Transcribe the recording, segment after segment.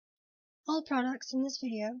All products in this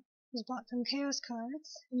video was bought from Chaos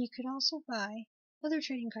Cards, and you could also buy other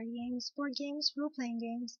trading card games, board games, role-playing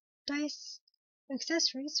games, dice,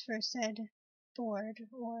 accessories for said board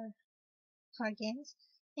or card games,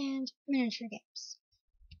 and miniature games.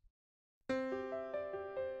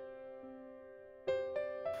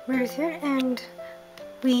 We're here, and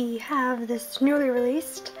we have this newly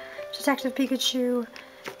released Detective Pikachu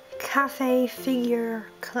Café figure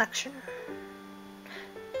collection.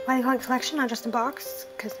 Why do you call it collection, not just a box?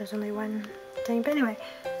 Because there's only one thing. But anyway,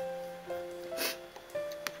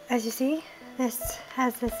 as you see, this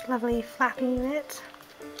has this lovely flappy bit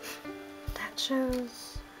that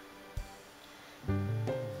shows.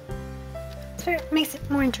 It makes it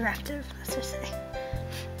more interactive, let's just say.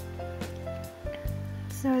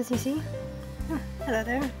 So as you see, hello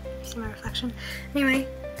there, you see my reflection. Anyway,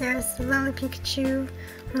 there's the lovely Pikachu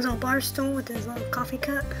on his little bar stool with his little coffee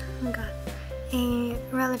cup. We got a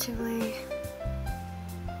relatively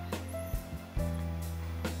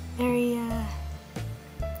very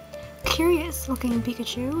curious looking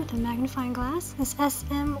Pikachu with a magnifying glass. This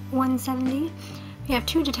SM170. We have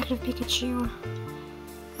two Detective Pikachu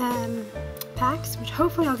packs, which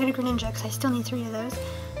hopefully I'll get a Greninja because I still need 3 of those.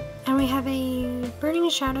 And we have a Burning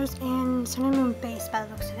Shadows and Sun and Moon base by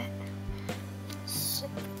the looks of it. So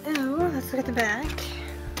let's look at the back.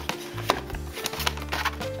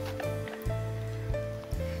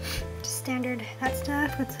 Standard that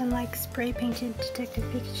stuff with some like spray painted Detective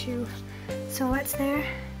Pikachu silhouettes there.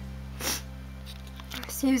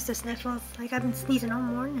 Excuse the sniffles, like I've been sneezing all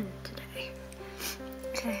morning today.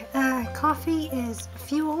 Okay, coffee is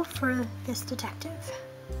fuel for this detective.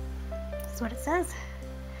 That's what it says.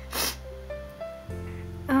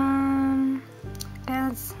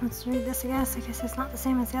 Okay, let's read this, I guess. I guess it's not the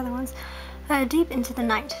same as the other ones. Deep into the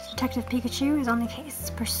night, Detective Pikachu is on the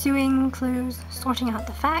case, pursuing clues, sorting out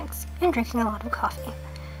the facts, and drinking a lot of coffee.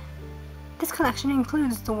 This collection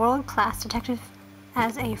includes the world-class detective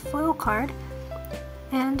as a foil card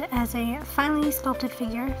and as a finely sculpted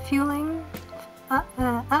figure, fueling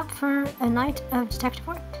up for a night of detective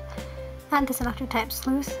work. Add this electric-type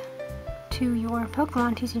sleuth to your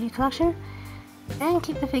Pokémon TCG collection, and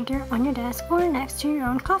keep the figure on your desk or next to your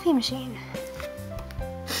own coffee machine.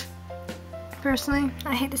 Personally,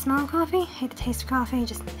 I hate the smell of coffee, hate the taste of coffee,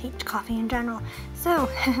 just hate coffee in general. So,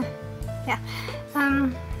 yeah.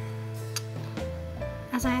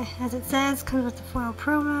 As it says, comes with the foil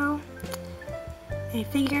promo, a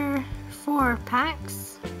figure, 4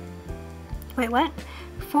 packs. Wait, what?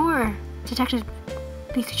 4 Detective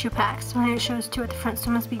Pikachu packs. Well, it shows 2 at the front,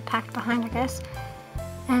 so it must be packed behind, I guess.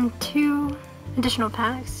 And 2 additional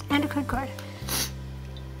packs, and a code card.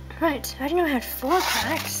 Right, I didn't know it had 4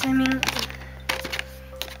 packs. I mean,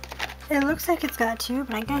 it looks like it's got 2,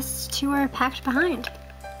 but I guess 2 are packed behind.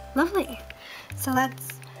 Lovely. So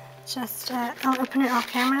let's just, I'll open it off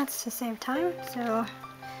camera to save time, so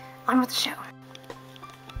on with the show.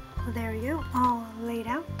 Well, there we go, all laid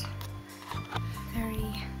out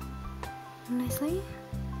very nicely.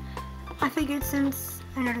 I figured since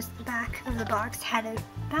I noticed the back of the box had a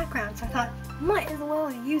background, so I thought, might as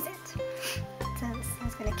well use it, since I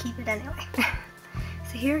was going to keep it anyway.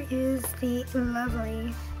 So here is the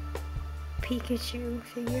lovely Pikachu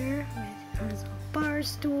figure with his little bar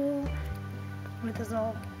stool, with his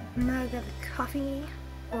little mug of coffee,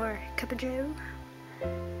 or cup of joe,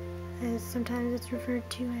 as sometimes it's referred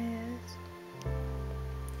to as.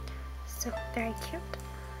 So very cute.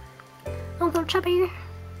 Uncle Chubby!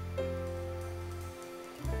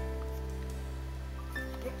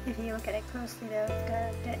 If you look at it closely though, it's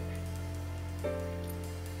got a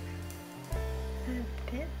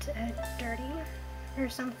bit dirty or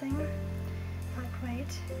something. Not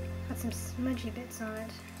quite. Got some smudgy bits on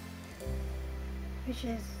it, which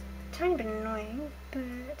is a tiny bit annoying,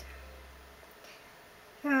 but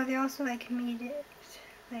oh, they also like made it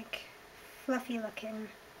like fluffy looking,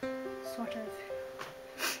 sort of,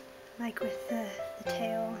 like with the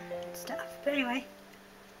tail and stuff. But anyway,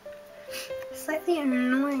 slightly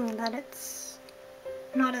annoying that it's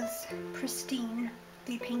not as pristinely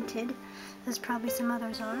painted as probably some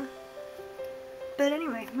others are. But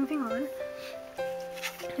anyway, moving on.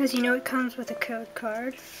 As you know, it comes with a code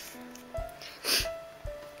card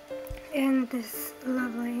and this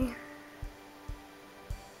lovely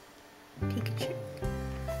Pikachu.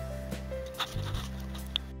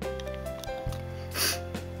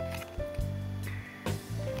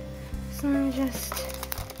 So let me just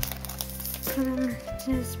put on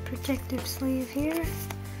his protective sleeve here.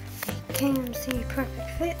 KMC Perfect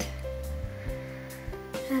Fit.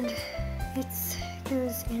 And it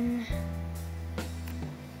goes in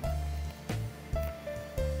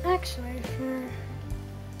actually, for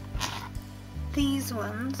these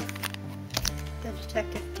ones, the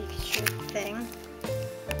Detective Pikachu thing,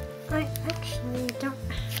 I actually don't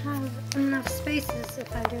have enough spaces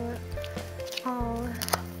if I do it all.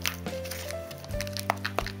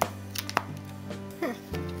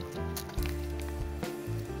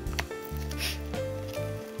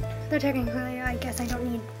 So technically, I guess I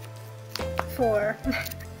don't need 4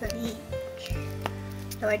 of each.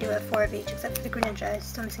 No, I do have 4 of each, except for the Greninja. I'm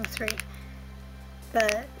still missing 3.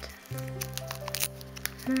 But,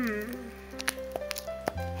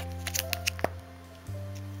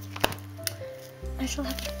 I shall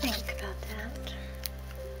have to think about that.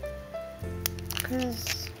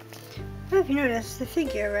 Because, if you notice, the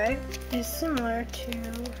figure, right, is similar to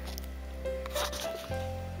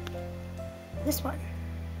this one.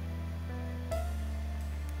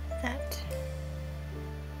 That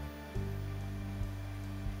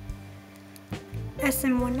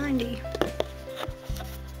SM190.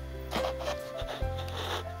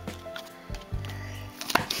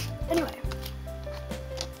 Anyway,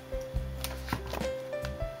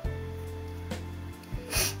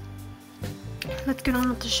 let's get on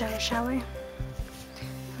with the show, shall we?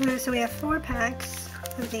 Okay, so we have 4 packs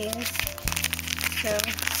of these. So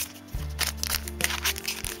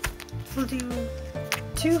we'll do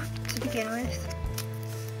 2 to begin with.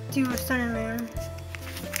 Do a Sun and Moon.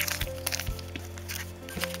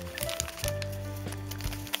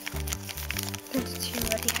 There's 2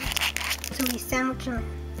 right here. So we sandwich them in.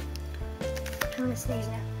 I'm gonna sneeze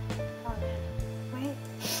now. Oh man. Wait.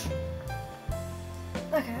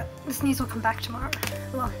 Okay, the sneeze will come back tomorrow.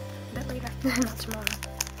 Well, a bit later. Not tomorrow.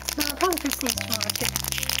 No, I'll probably sneeze tomorrow too.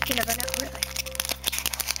 You never know, really.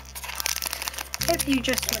 If you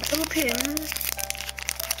just would open.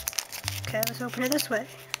 Okay, let's open it this way.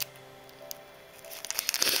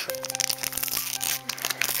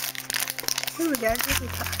 Here we go,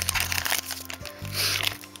 Jigglypuff.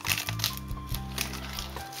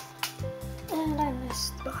 And I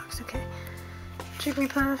missed the box, okay.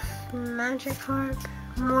 Jigglypuff, Magikarp,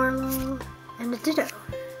 Morlo, and a Ditto.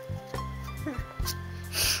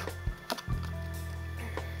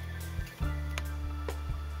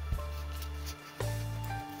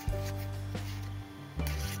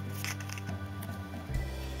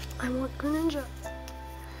 I want Greninja.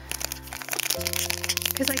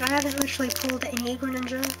 Because like I haven't literally pulled any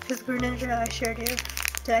Greninja, because Greninja I sure do.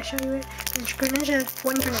 Did I show you it? There's Greninja,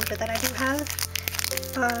 one Greninja that I do have,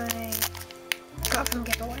 I got from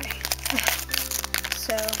giveaway.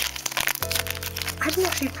 So, I didn't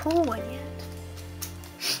actually pull one yet.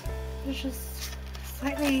 It's just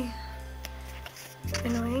slightly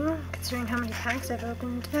annoying, considering how many packs I've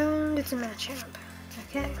opened, and it's a Machamp.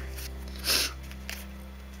 Okay.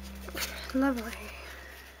 Lovely.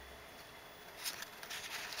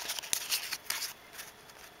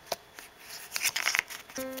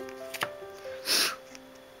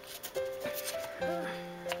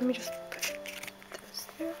 Let me just put this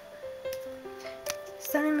there.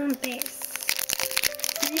 Sun and Moon base.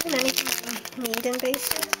 Is there even anything I need in base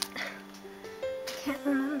yet? I can't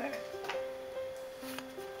remember.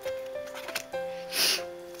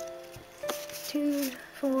 2,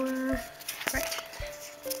 4, right.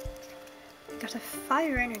 Got a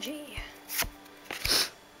Fire Energy.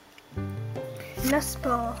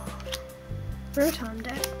 Nestball. Rotom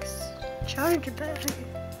Dex. Charger Bag.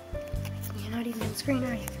 You're not even on screen,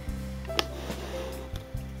 are you?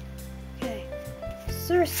 Okay.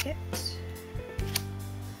 Surskit.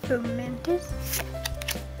 Fomantis.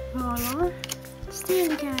 Morlor.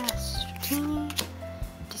 Standygast. Dratini.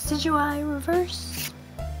 Decidueye Reverse.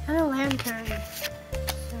 And a Lantern.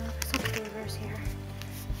 So, let's look at the reverse here.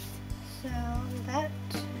 So, that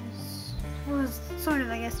was sort of,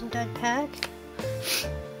 I guess, a dud pack.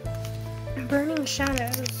 Burning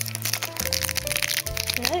Shadows.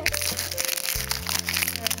 Next.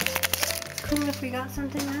 Cool if we got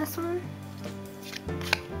something in this one.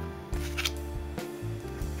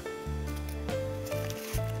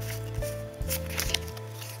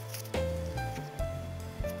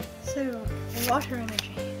 So, Water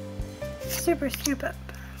Energy. Super Scoop Up.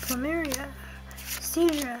 Plumeria.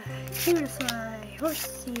 Seizure. Cutiefly.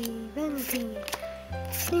 Horsey. Venipede.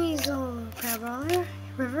 Sneasel. Crabrawler.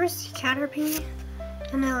 Reverse Caterpie.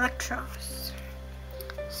 And Electros.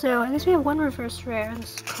 So, I guess we have one reverse rare.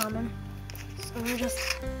 This is common. So we'll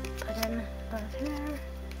just put in both here.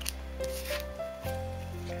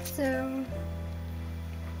 So,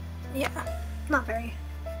 yeah, not very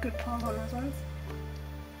good pulls on those ones.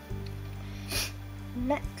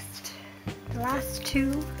 Next, the last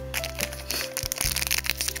 2.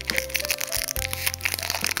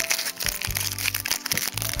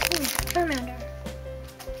 Ooh, Charmander.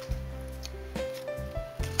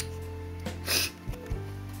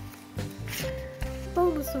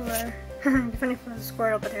 Bulbasaur. It'd be funny if it was a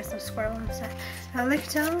Squirtle, but there's no Squirtle instead. A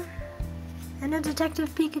Lickitung. And a Detective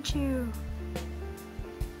Pikachu.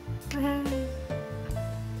 Hey.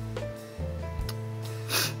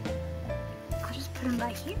 I'll just put him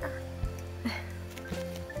by here.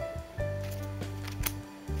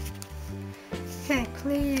 Okay,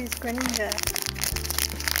 please, Greninja.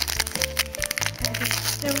 That is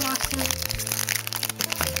so awesome.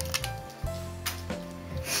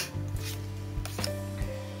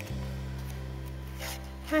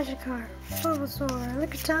 Magikarp, Bulbasaur,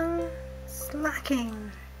 Lickitung,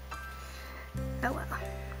 Slacking. Oh well.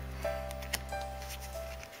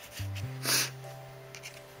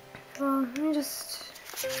 Well, let me just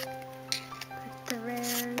put the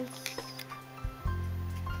rares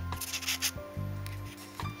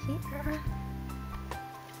here.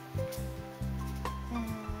 And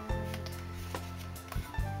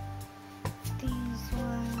these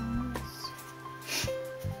ones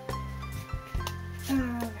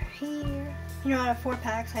over here. You know, out of 4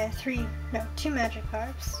 packs, I have 2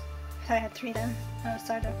 Magikarps. I had 3 then. I was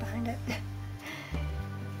started up behind it.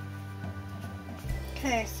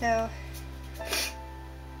 Okay, so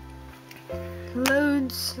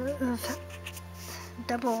loads of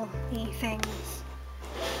double-y things.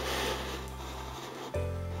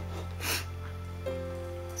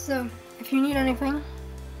 So, if you need anything,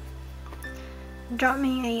 drop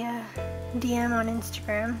me a DM on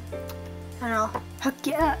Instagram and I'll hook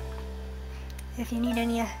you up if you need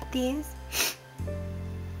any of these.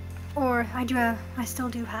 Or I still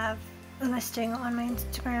do have a listing on my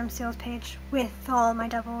Instagram sales page with all my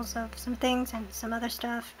doubles of some things and some other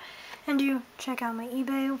stuff. And do check out my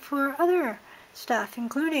eBay for other stuff,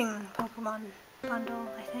 including Pokemon bundle,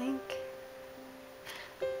 I think.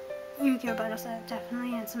 Yu-Gi-Oh! Bundle set,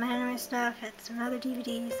 definitely, and some anime stuff, and some other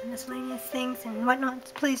DVDs, and miscellaneous things, and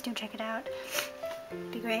whatnot. Please do check it out.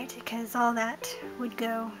 It'd be great, because all that would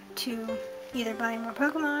go to either buying more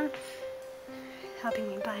Pokemon, helping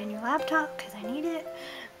me buy a new laptop, because I need it,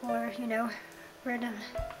 or, you know, random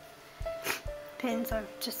pins, or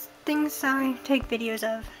just things I take videos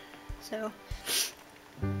of. So,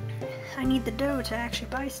 I need the dough to actually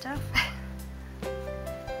buy stuff.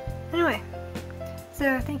 Anyway.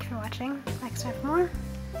 So, thank you for watching. Like, subscribe for more.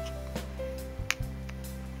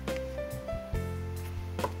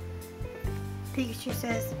 Pikachu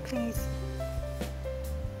says, please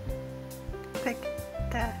click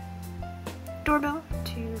the doorbell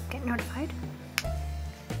to get notified.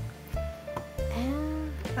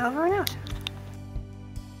 And over and out.